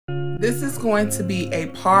This is going to be a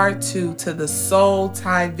part 2 to the soul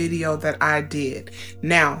tie video that I did.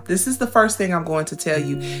 Now, this is the first thing I'm going to tell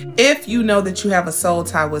you. If you know that you have a soul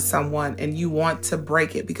tie with someone and you want to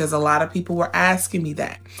break it, because a lot of people were asking me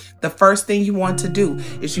that, the first thing you want to do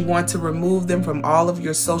is you want to remove them from all of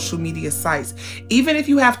your social media sites. Even if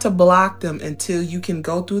you have to block them until you can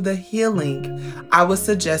go through the healing, I would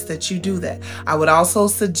suggest that you do that. I would also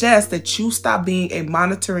suggest that you stop being a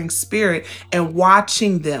monitoring spirit and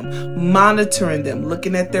watching them, monitoring them,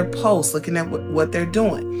 looking at their posts, looking at what they're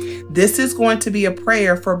doing. This is going to be a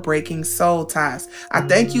prayer for breaking soul ties. I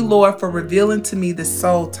thank you, Lord, for revealing to me this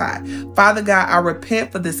soul tie. Father God, I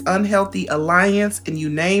repent for this unhealthy alliance, and you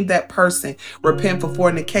name that person. Repent for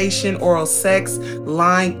fornication, oral sex,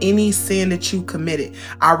 lying, any sin that you committed.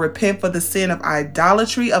 I repent for the sin of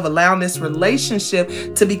idolatry, of allowing this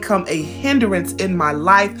relationship to become a hindrance in my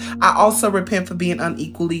life. I also repent for being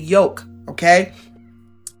unequally yoked. Okay?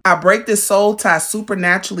 I break this soul tie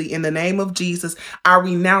supernaturally in the name of Jesus. I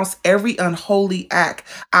renounce every unholy act.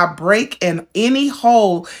 I break in any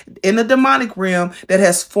hole in the demonic realm that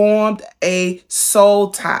has formed a soul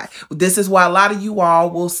tie. This is why a lot of you all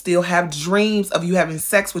will still have dreams of you having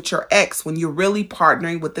sex with your ex when you're really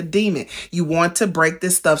partnering with the demon. You want to break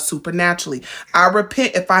this stuff supernaturally. I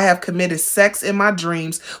repent if I have committed sex in my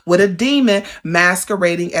dreams with a demon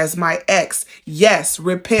masquerading as my ex. Yes,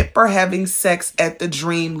 repent for having sex at the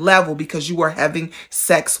dream level because you are having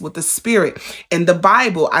sex with the spirit. In the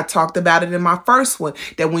Bible, I talked about it in my first one,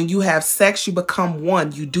 that when you have sex, you become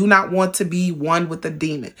one. You do not want to be one with the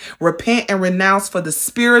demon. Repent and renounce for the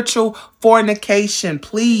spiritual fornication.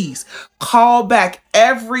 Please call back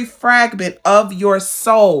every fragment of your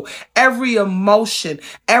soul, every emotion,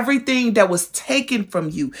 everything that was taken from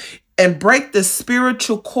you, and break the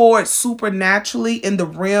spiritual cord supernaturally in the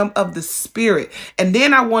realm of the spirit. And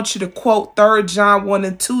then I want you to quote 3 John 1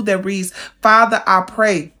 and 2 that reads, Father, I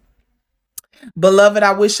pray, beloved,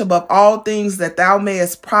 I wish above all things that thou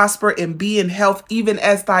mayest prosper and be in health, even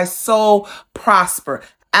as thy soul prosper.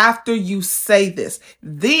 After you say this,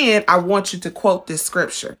 then I want you to quote this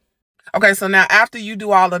scripture. Okay, so now after you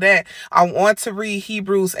do all of that, I want to read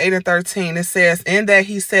Hebrews 8 and 13. It says, in that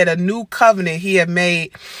he said a new covenant he had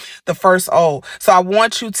made the first old. So I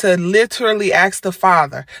want you to literally ask the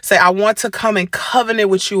Father, say, I want to come in covenant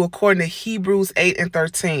with you according to Hebrews 8 and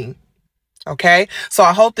 13. Okay, so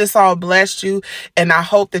I hope this all blessed you, and I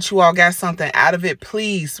hope that you all got something out of it.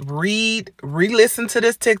 Please re-listen to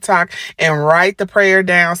this TikTok and write the prayer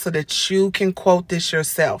down so that you can quote this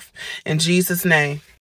yourself. In Jesus' name.